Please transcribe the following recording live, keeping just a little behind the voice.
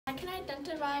I can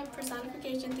identify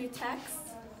personification through text,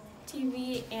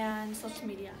 TV, and social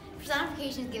media.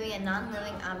 Personification is giving a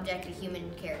non-living object a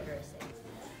human characteristic.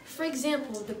 For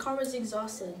example, the car was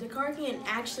exhausted. The car can't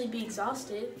actually be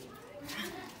exhausted.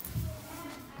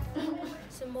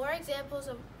 Some more examples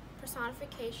of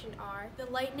personification are: the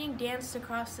lightning danced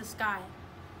across the sky.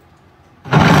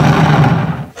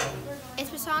 It's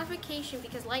personification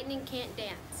because lightning can't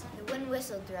dance. The wind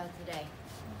whistled throughout the day.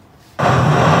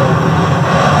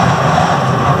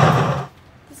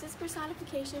 This is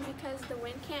personification because the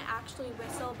wind can't actually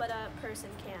whistle, but a person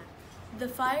can. The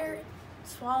fire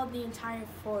swallowed the entire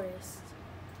forest.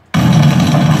 The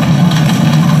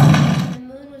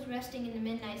moon was resting in the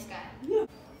midnight sky.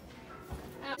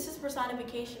 This is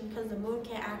personification because the moon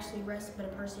can't actually rest, but a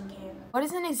person can. What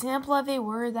is an example of a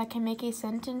word that can make a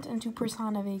sentence into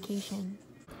personification?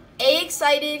 A,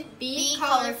 excited, B,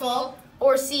 colorful,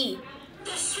 or C.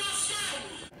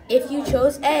 If you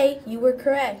chose A, you were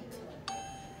correct.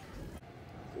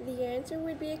 The answer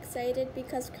would be excited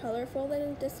because colorful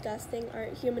and disgusting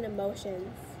aren't human emotions.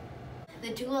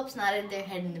 The tulips nodded their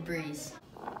head in the breeze.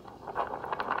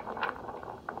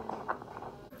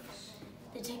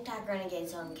 The TikTok renegade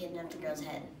song kidnapped the girl's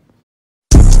head.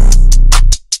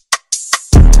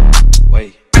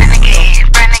 Wait. Renegade.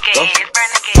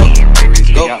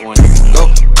 Go. Got one.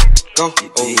 Go. Oh,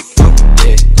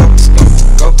 yeah.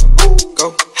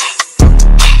 Go.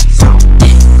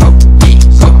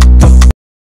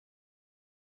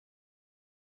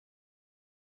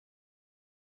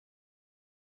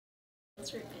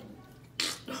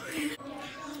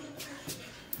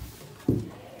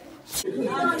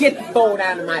 Get the phone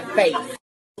out of my face.